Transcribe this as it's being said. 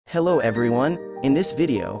Hello everyone, in this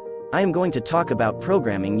video, I am going to talk about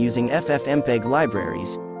programming using ffmpeg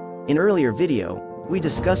libraries. In earlier video, we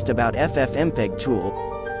discussed about ffmpeg tool.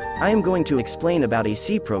 I am going to explain about a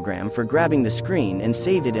C program for grabbing the screen and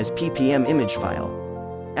save it as ppm image file.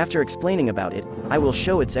 After explaining about it, I will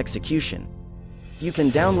show its execution. You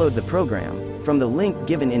can download the program from the link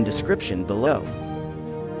given in description below.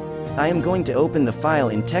 I am going to open the file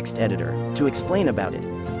in text editor to explain about it.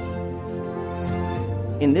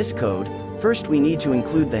 In this code, first we need to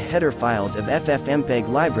include the header files of ffmpeg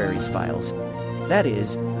libraries files. That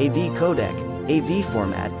is, AV codec, AV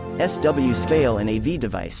format, SW scale and AV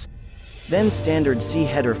device. Then standard C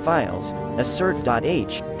header files,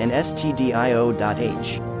 assert.h, and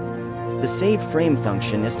stdio.h. The save frame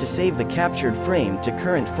function is to save the captured frame to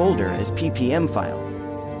current folder as ppm file.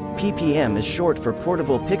 ppm is short for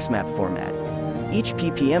portable pixmap format. Each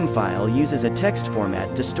ppm file uses a text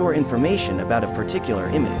format to store information about a particular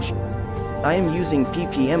image. I am using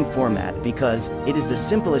ppm format because it is the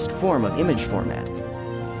simplest form of image format.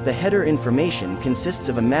 The header information consists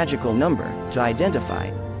of a magical number to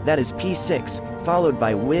identify, that is P6, followed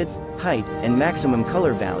by width, height, and maximum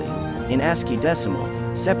color value, in ASCII decimal,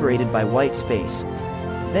 separated by white space.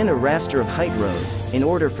 Then a raster of height rows, in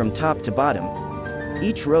order from top to bottom.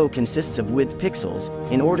 Each row consists of width pixels,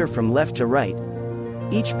 in order from left to right.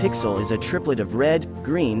 Each pixel is a triplet of red,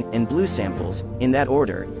 green, and blue samples, in that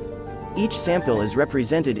order. Each sample is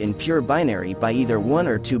represented in pure binary by either 1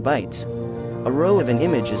 or 2 bytes. A row of an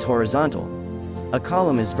image is horizontal. A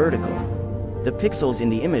column is vertical. The pixels in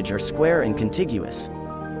the image are square and contiguous.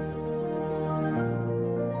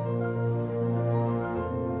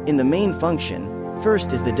 In the main function,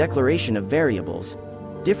 first is the declaration of variables.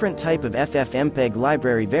 Different type of ffmpeg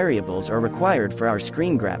library variables are required for our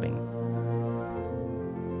screen grabbing.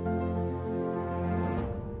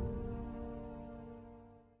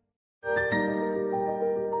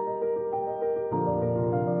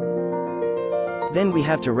 Then we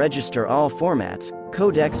have to register all formats,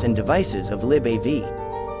 codecs and devices of libav.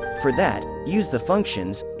 For that, use the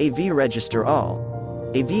functions avRegisterAll,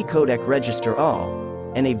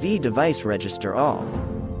 avCodecRegisterAll, and avDeviceRegisterAll.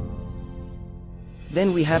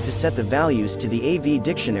 Then we have to set the values to the AV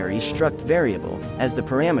dictionary struct variable as the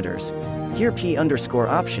parameters. Here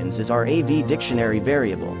p_options is our AV dictionary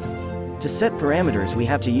variable. To set parameters we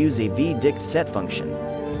have to use avDictSet function.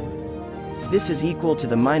 This is equal to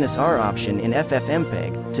the -r option in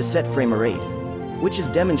ffmpeg to set frame rate, which is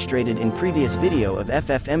demonstrated in previous video of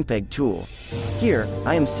ffmpeg tool. Here,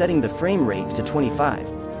 I am setting the frame rate to 25.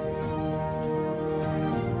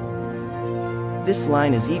 This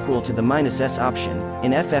line is equal to the -s option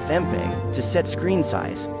in ffmpeg to set screen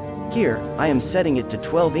size. Here, I am setting it to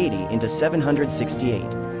 1280 into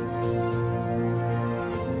 768.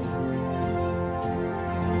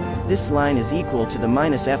 This line is equal to the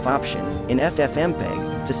 -f option in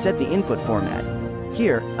ffmpeg to set the input format.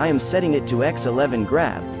 Here, I am setting it to x11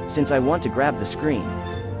 grab, since I want to grab the screen.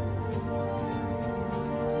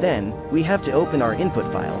 Then, we have to open our input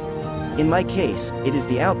file. In my case, it is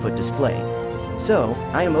the output display. So,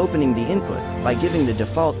 I am opening the input by giving the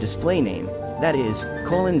default display name, that is,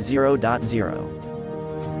 :0.0.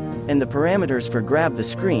 And the parameters for grab the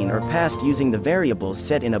screen are passed using the variables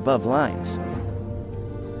set in above lines.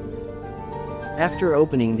 After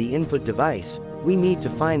opening the input device, we need to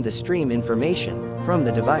find the stream information from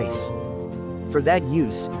the device. For that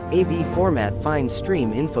use, avFormat find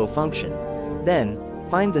stream info function. Then,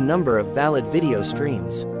 find the number of valid video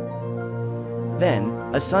streams. Then,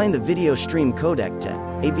 assign the video stream codec to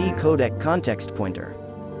avCodec context pointer.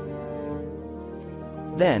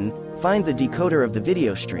 Then, find the decoder of the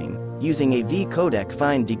video stream, using avCodec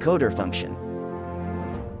find decoder function.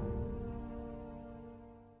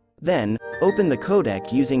 Then, open the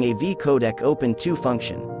codec using avCodec open_to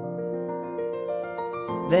function.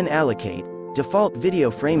 Then allocate default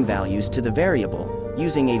video frame values to the variable,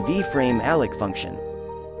 using avFrameAlloc function.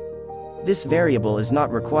 This variable is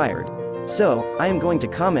not required, so I am going to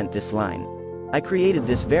comment this line. I created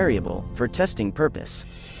this variable for testing purpose.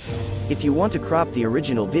 If you want to crop the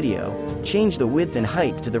original video, change the width and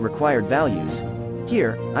height to the required values.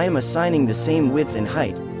 Here, I am assigning the same width and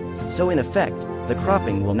height, so in effect, the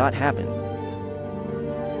cropping will not happen.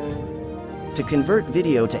 To convert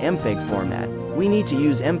video to MPEG format, we need to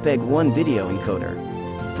use MPEG-1 video encoder.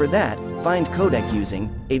 For that, find codec using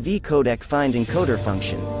avCodec find encoder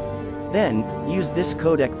function. Then, use this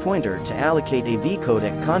codec pointer to allocate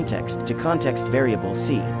avCodec context to context variable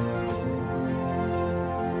C.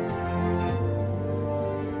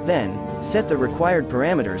 Then, set the required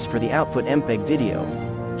parameters for the output MPEG video.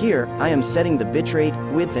 Here, I am setting the bitrate,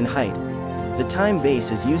 width and height. The time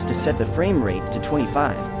base is used to set the frame rate to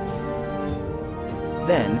 25.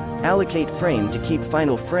 Then, allocate frame to keep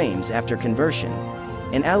final frames after conversion.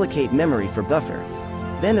 And allocate memory for buffer.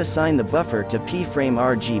 Then assign the buffer to pframe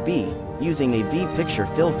RGB, using a vPicture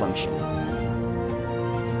fill function.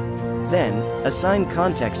 Then, assign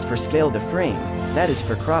context for scale the frame, that is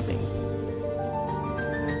for cropping.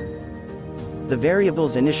 The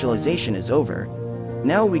variable's initialization is over.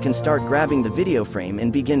 Now we can start grabbing the video frame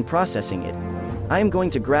and begin processing it. I am going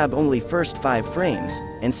to grab only first 5 frames,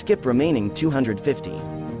 and skip remaining 250.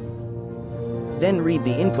 Then read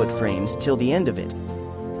the input frames till the end of it.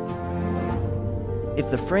 If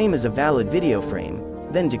the frame is a valid video frame,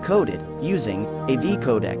 then decode it, using a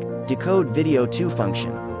vcodec, decode video to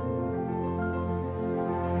function.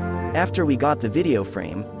 After we got the video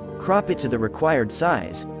frame, crop it to the required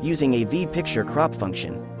size, using a vPicture crop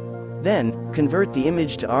function. Then, convert the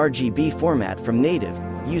image to RGB format from native,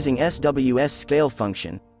 using SWS scale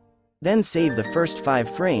function. Then save the first 5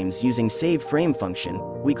 frames using save frame function,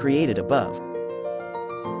 we created above.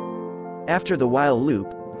 After the while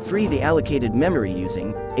loop, free the allocated memory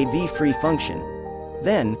using a vfree function.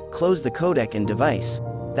 Then, close the codec and device.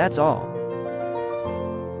 That's all.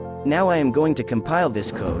 Now I am going to compile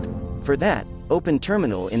this code. For that, open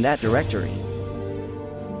terminal in that directory.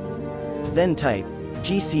 Then type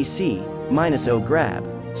gcc-o grab,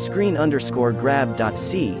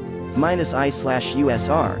 screen_grab.c,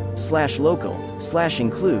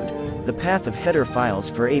 -i/usr/local/include, the path of header files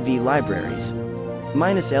for AV libraries.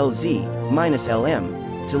 -lz, -lm,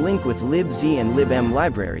 to link with libz and libm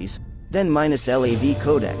libraries, then -lav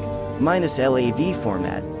codec, -lav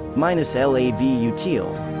format, -lav util,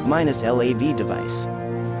 -lav device.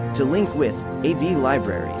 To link with AV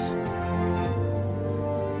libraries.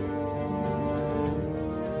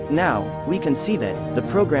 Now, we can see that the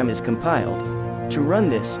program is compiled. To run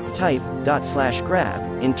this, type /grab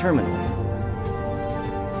in terminal.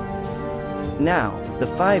 Now, the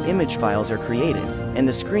 5 image files are created, and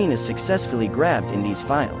the screen is successfully grabbed in these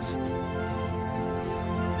files.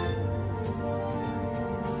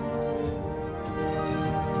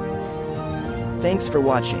 Thanks for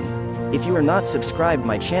watching. If you are not subscribed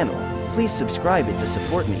my channel, please subscribe it to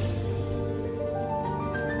support me.